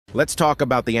Let's talk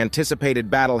about the anticipated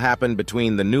battle happened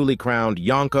between the newly crowned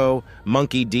Yonko,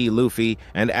 Monkey D. Luffy,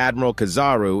 and Admiral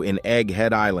Kizaru in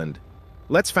Egghead Island.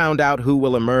 Let's find out who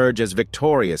will emerge as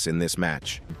victorious in this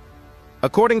match.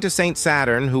 According to Saint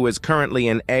Saturn, who is currently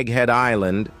in Egghead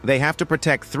Island, they have to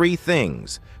protect three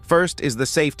things. First is the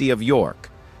safety of York.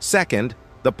 Second,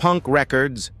 the Punk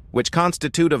records, which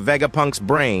constitute of Vegapunk's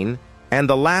brain. And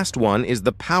the last one is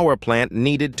the power plant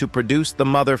needed to produce the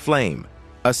Mother Flame.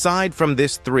 Aside from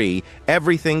this three,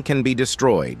 everything can be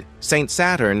destroyed. Saint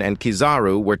Saturn and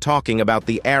Kizaru were talking about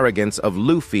the arrogance of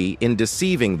Luffy in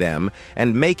deceiving them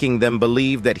and making them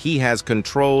believe that he has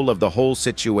control of the whole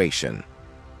situation.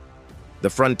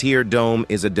 The Frontier Dome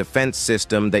is a defense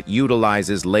system that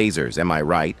utilizes lasers, am I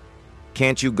right?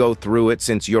 Can't you go through it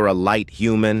since you're a light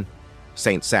human?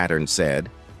 Saint Saturn said.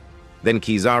 Then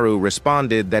Kizaru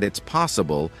responded that it's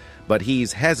possible, but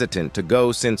he's hesitant to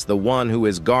go since the one who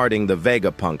is guarding the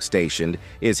Vegapunk station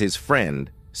is his friend,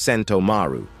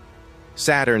 Sentomaru.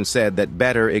 Saturn said that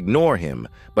better ignore him,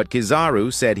 but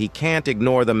Kizaru said he can't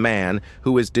ignore the man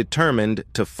who is determined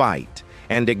to fight,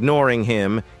 and ignoring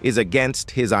him is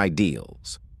against his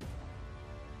ideals.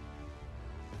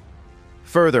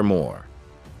 Furthermore,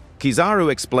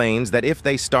 Kizaru explains that if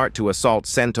they start to assault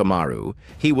Sentomaru,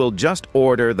 he will just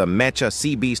order the Mecha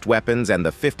Sea Beast weapons and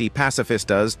the 50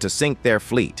 pacifistas to sink their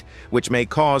fleet, which may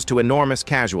cause to enormous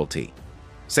casualty.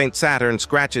 Saint Saturn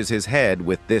scratches his head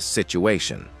with this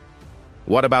situation.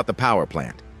 What about the power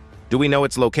plant? Do we know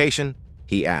its location?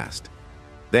 He asked.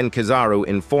 Then Kizaru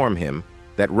informed him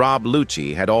that Rob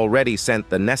Lucci had already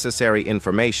sent the necessary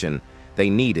information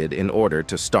they needed in order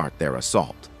to start their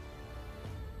assault.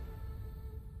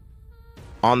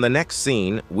 On the next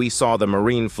scene, we saw the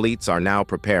Marine fleets are now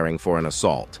preparing for an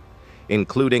assault,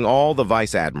 including all the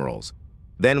Vice Admirals.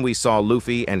 Then we saw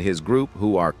Luffy and his group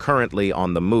who are currently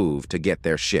on the move to get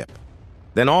their ship.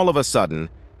 Then all of a sudden,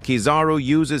 Kizaru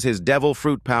uses his Devil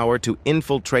Fruit power to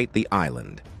infiltrate the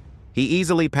island. He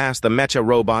easily passed the Mecha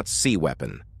Robot's sea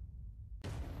weapon.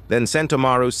 Then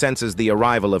Sentomaru senses the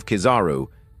arrival of Kizaru,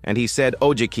 and he said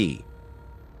Ojiki,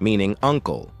 meaning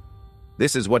uncle.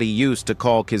 This is what he used to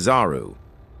call Kizaru.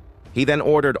 He then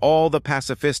ordered all the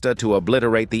pacifista to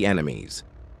obliterate the enemies.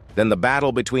 Then the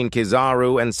battle between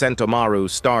Kizaru and Sentomaru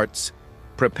starts.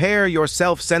 "Prepare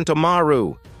yourself,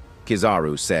 Sentomaru,"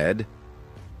 Kizaru said.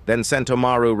 Then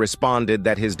Sentomaru responded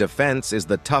that his defense is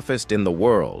the toughest in the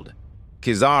world.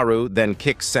 Kizaru then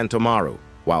kicks Sentomaru,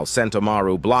 while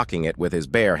Sentomaru blocking it with his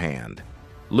bare hand.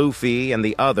 Luffy and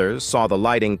the others saw the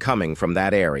lighting coming from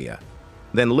that area.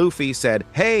 Then Luffy said,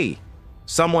 "Hey,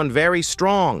 someone very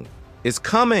strong is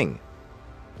coming."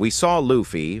 We saw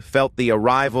Luffy felt the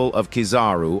arrival of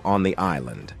Kizaru on the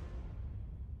island.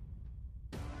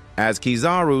 As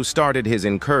Kizaru started his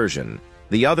incursion,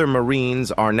 the other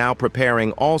Marines are now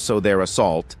preparing also their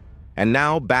assault and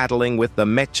now battling with the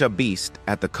Mecha Beast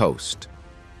at the coast.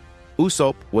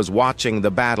 Usopp was watching the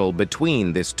battle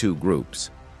between these two groups.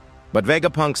 But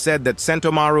Vegapunk said that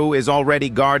Sentomaru is already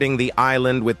guarding the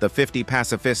island with the 50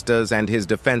 pacifistas and his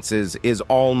defenses is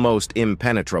almost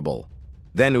impenetrable.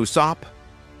 Then Usopp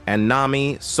and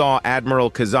Nami saw Admiral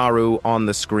Kizaru on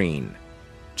the screen.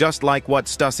 Just like what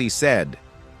Stussy said,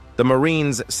 the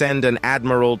Marines send an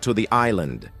admiral to the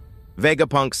island.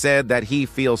 Vegapunk said that he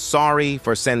feels sorry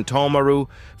for Sentomaru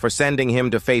for sending him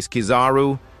to face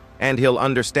Kizaru, and he'll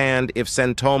understand if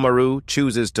Sentomaru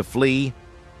chooses to flee.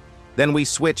 Then we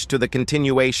switch to the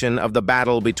continuation of the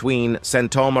battle between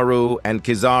Sentomaru and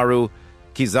Kizaru.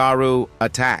 Kizaru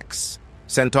attacks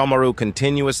Sentomaru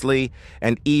continuously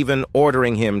and even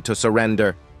ordering him to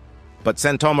surrender. But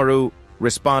Sentomaru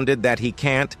responded that he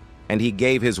can't, and he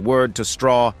gave his word to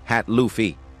Straw Hat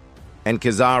Luffy. And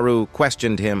Kizaru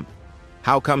questioned him.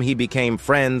 How come he became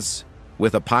friends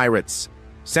with the pirates?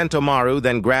 Sentomaru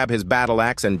then grabbed his battle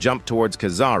axe and jumped towards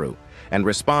Kizaru, and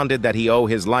responded that he owed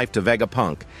his life to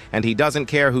Vegapunk, and he doesn't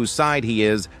care whose side he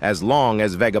is as long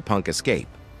as Vegapunk escape.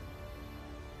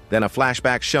 Then a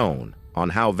flashback shown on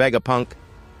how Vegapunk,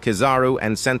 Kizaru,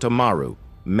 and Sentomaru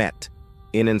met.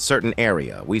 In a certain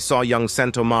area, we saw young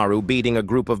Sentomaru beating a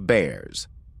group of bears.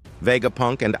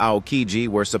 Vegapunk and Aokiji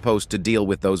were supposed to deal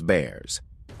with those bears.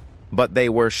 But they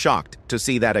were shocked to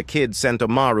see that a kid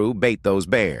Sentomaru bait those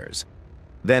bears.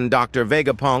 Then Dr.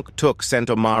 Vegapunk took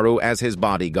Sentomaru as his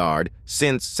bodyguard,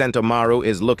 since Sentomaru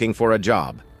is looking for a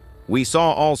job. We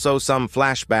saw also some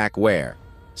flashback where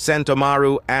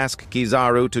Sentomaru asked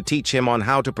Kizaru to teach him on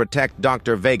how to protect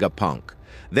Dr. Vegapunk.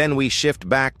 Then we shift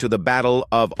back to the battle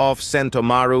of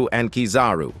Sentomaru and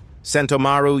Kizaru.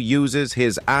 Sentomaru uses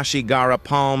his Ashigara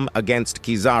palm against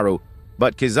Kizaru,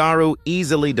 but Kizaru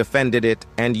easily defended it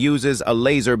and uses a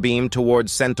laser beam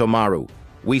towards Sentomaru.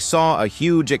 we saw a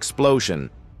huge explosion,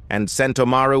 and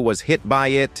Sentomaru was hit by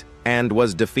it and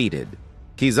was defeated.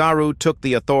 Kizaru took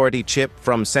the authority chip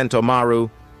from Sentomaru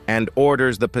and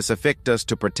orders the Pacifictas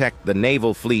to protect the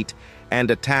naval fleet and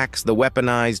attacks the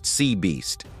weaponized sea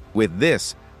beast. With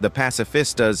this, the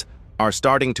pacifistas are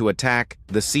starting to attack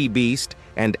the sea beast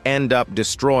and end up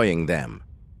destroying them.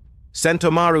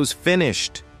 "Sentomaru's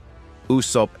finished!"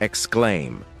 Usopp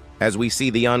exclaimed, as we see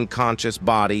the unconscious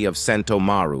body of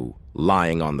Sentomaru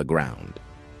lying on the ground.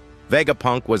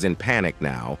 Vegapunk was in panic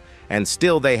now, and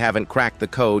still they haven't cracked the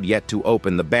code yet to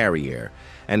open the barrier,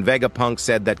 and Vegapunk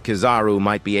said that Kizaru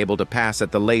might be able to pass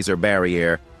at the laser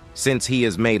barrier since he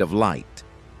is made of light.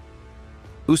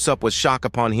 Usopp was shocked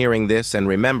upon hearing this and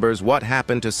remembers what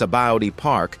happened to Sabaody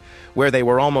Park, where they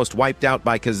were almost wiped out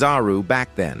by Kizaru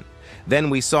back then. Then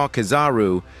we saw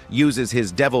Kizaru uses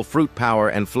his devil fruit power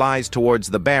and flies towards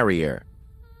the barrier.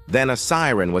 Then a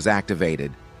siren was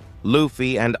activated.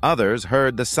 Luffy and others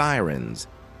heard the sirens.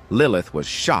 Lilith was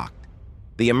shocked.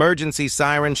 The emergency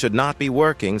siren should not be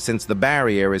working since the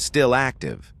barrier is still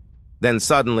active. Then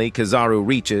suddenly Kizaru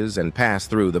reaches and passes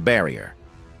through the barrier.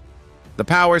 The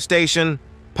power station,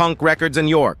 Punk Records, and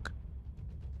York.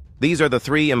 These are the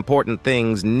three important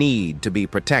things need to be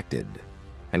protected.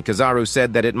 And Kizaru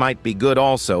said that it might be good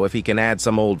also if he can add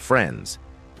some old friends.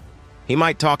 He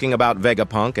might talking about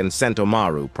Vegapunk and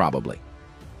Sentomaru, probably.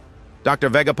 Dr.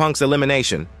 Vegapunk's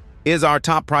elimination is our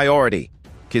top priority,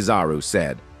 Kizaru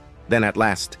said. Then at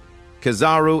last,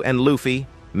 Kizaru and Luffy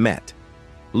met.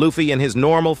 Luffy in his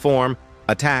normal form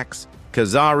attacks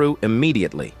Kizaru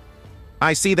immediately.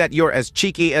 "I see that you're as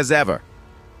cheeky as ever,"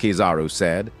 Kizaru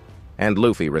said, and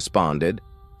Luffy responded,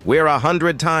 "We're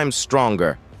 100 times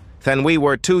stronger than we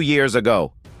were 2 years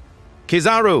ago.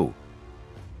 Kizaru!"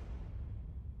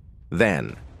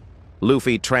 Then,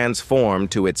 Luffy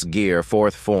transformed to its gear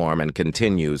 4th form and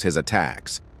continues his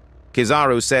attacks.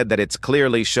 Kizaru said that it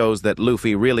clearly shows that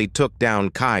Luffy really took down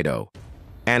Kaido,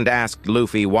 and asked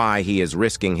Luffy why he is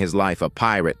risking his life a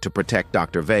pirate to protect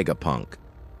Dr. Vegapunk.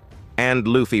 And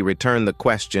Luffy returned the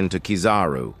question to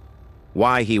Kizaru,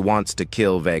 why he wants to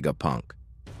kill Vegapunk.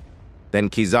 Then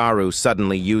Kizaru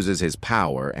suddenly uses his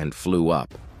power and flew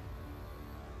up.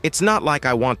 "It's not like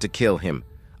I want to kill him.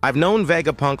 I've known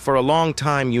Vegapunk for a long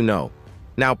time, you know.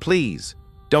 Now please,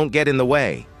 don't get in the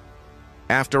way.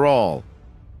 After all,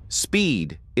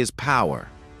 speed is power."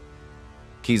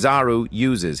 Kizaru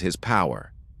uses his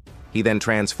power. He then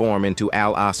transforms into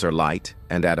Al-Asr light,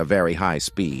 and at a very high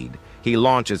speed, he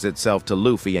launches itself to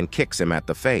Luffy and kicks him at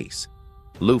the face.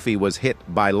 Luffy was hit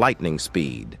by lightning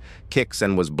speed, kicks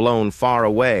and was blown far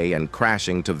away and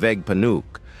crashing to Vegapunk,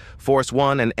 Force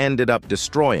 1 and ended up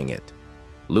destroying it.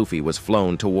 Luffy was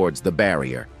flown towards the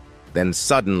barrier. Then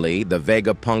suddenly, the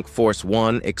Vegapunk Force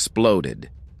 1 exploded.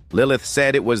 Lilith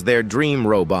said it was their dream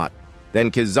robot.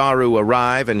 Then Kizaru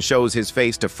arrived and shows his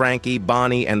face to Frankie,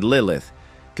 Bonnie, and Lilith.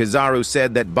 Kizaru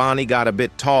said that Bonnie got a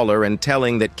bit taller and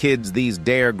telling that kids these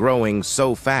dare growing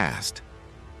so fast.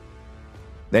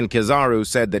 Then Kizaru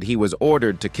said that he was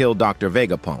ordered to kill Dr.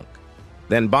 Vegapunk.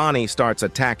 Then Bonnie starts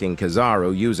attacking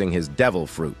Kizaru using his devil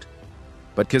fruit.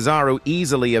 But Kizaru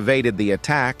easily evaded the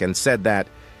attack and said that,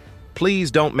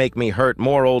 "Please don't make me hurt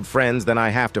more old friends than I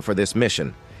have to for this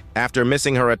mission." After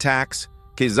missing her attacks,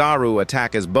 Kizaru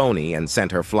attacks Bonnie and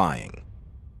sent her flying.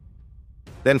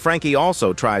 Then Frankie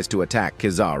also tries to attack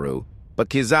Kizaru, but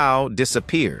Kizaru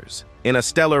disappears. In a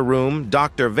stellar room,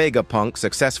 Dr. Vegapunk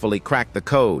successfully cracked the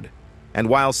code, and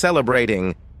while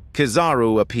celebrating,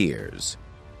 Kizaru appears.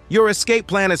 "Your escape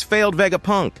plan has failed,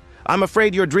 Vegapunk. I'm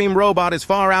afraid your dream robot is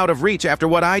far out of reach after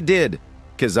what I did,"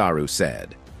 Kizaru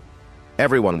said.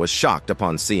 Everyone was shocked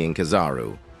upon seeing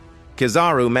Kizaru.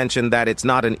 Kizaru mentioned that it's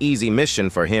not an easy mission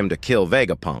for him to kill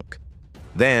Vegapunk.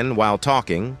 Then, while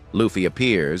talking, Luffy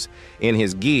appears. In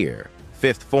his gear,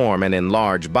 5th form and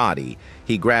enlarged body,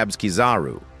 he grabs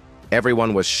Kizaru.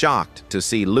 Everyone was shocked to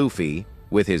see Luffy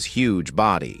with his huge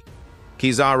body.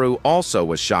 Kizaru also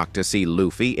was shocked to see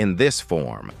Luffy in this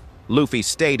form. Luffy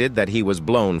stated that he was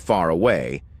blown far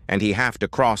away, and he have to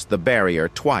cross the barrier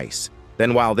twice.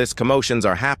 Then while this commotions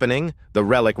are happening, the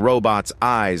relic robot's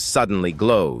eyes suddenly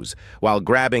glows. While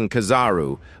grabbing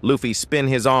Kizaru, Luffy spin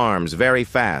his arms very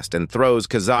fast and throws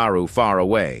Kizaru far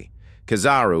away.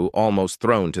 Kizaru almost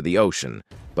thrown to the ocean,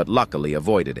 but luckily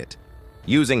avoided it.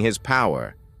 Using his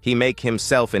power, he make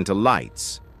himself into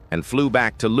lights and flew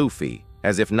back to Luffy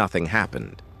as if nothing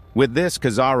happened. With this,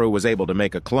 Kizaru was able to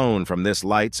make a clone from this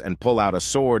lights and pull out a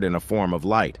sword in a form of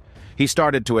light. He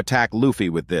started to attack Luffy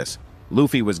with this.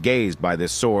 Luffy was gazed by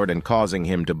this sword and causing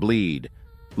him to bleed.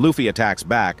 Luffy attacks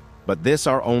back, but this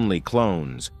are only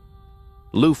clones.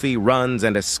 Luffy runs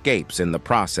and escapes in the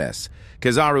process.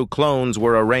 Kizaru clones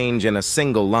were arranged in a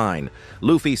single line.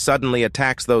 Luffy suddenly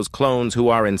attacks those clones who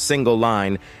are in single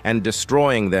line and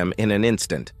destroying them in an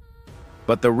instant.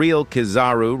 But the real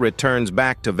Kizaru returns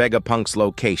back to Vegapunk's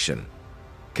location.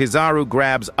 Kizaru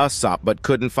grabs Usopp but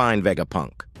couldn't find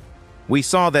Vegapunk. We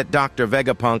saw that Dr.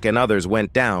 Vegapunk and others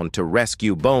went down to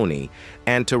rescue Boney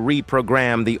and to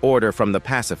reprogram the order from the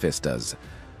pacifistas.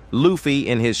 Luffy,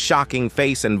 in his shocking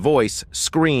face and voice,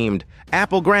 screamed,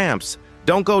 "Apple Gramps,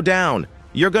 don't go down!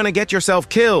 You're gonna get yourself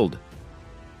killed!"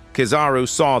 Kizaru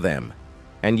saw them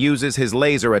and uses his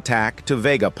laser attack to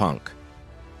Vegapunk.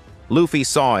 Luffy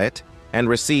saw it and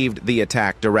received the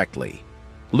attack directly.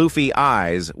 Luffy's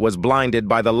eyes was blinded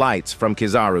by the lights from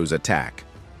Kizaru's attack.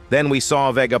 Then we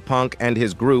saw Vegapunk and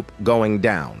his group going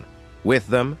down. With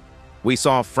them, we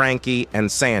saw Frankie and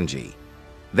Sanji.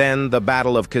 Then the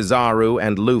battle of Kizaru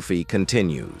and Luffy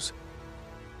continues.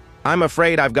 "I'm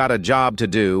afraid I've got a job to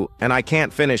do, and I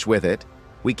can't finish with it.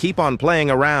 We keep on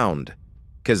playing around,"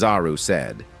 Kizaru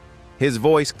said. His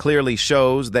voice clearly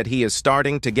shows that he is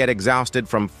starting to get exhausted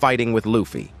from fighting with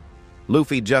Luffy.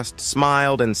 Luffy just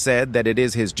smiled and said that it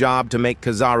is his job to make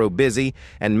Kizaru busy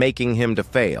and making him to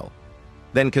fail.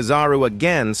 Then Kizaru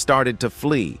again started to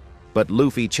flee, but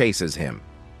Luffy chases him.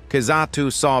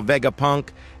 Kizaru saw Vegapunk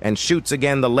and shoots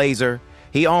again the laser.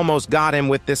 He almost got him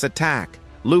with this attack.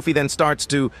 Luffy then starts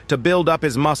to build up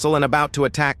his muscle and about to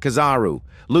attack Kizaru.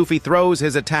 Luffy throws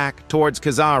his attack towards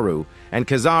Kizaru, and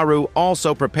Kizaru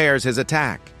also prepares his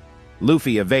attack.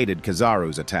 Luffy evaded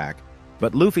Kizaru's attack,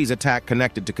 but Luffy's attack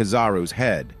connected to Kizaru's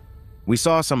head. We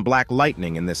saw some black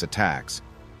lightning in this attacks.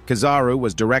 Kizaru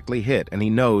was directly hit, and he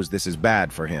knows this is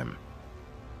bad for him.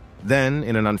 Then,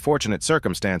 in an unfortunate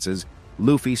circumstances,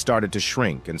 Luffy started to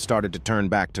shrink and started to turn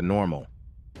back to normal.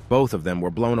 Both of them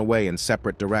were blown away in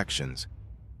separate directions.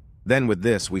 Then with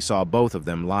this, we saw both of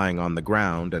them lying on the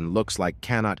ground and looks like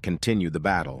cannot continue the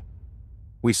battle.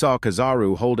 We saw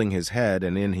Kizaru holding his head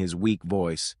and in his weak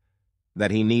voice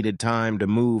that he needed time to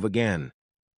move again.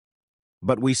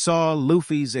 But we saw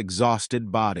Luffy's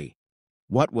exhausted body.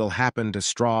 What will happen to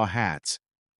Straw Hats?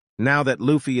 Now that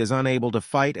Luffy is unable to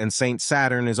fight and Saint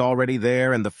Saturn is already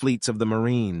there and the fleets of the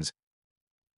Marines.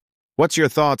 What's your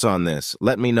thoughts on this?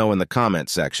 Let me know in the comment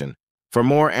section. For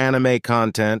more anime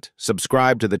content,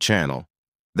 subscribe to the channel.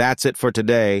 That's it for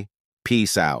today.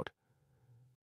 Peace out.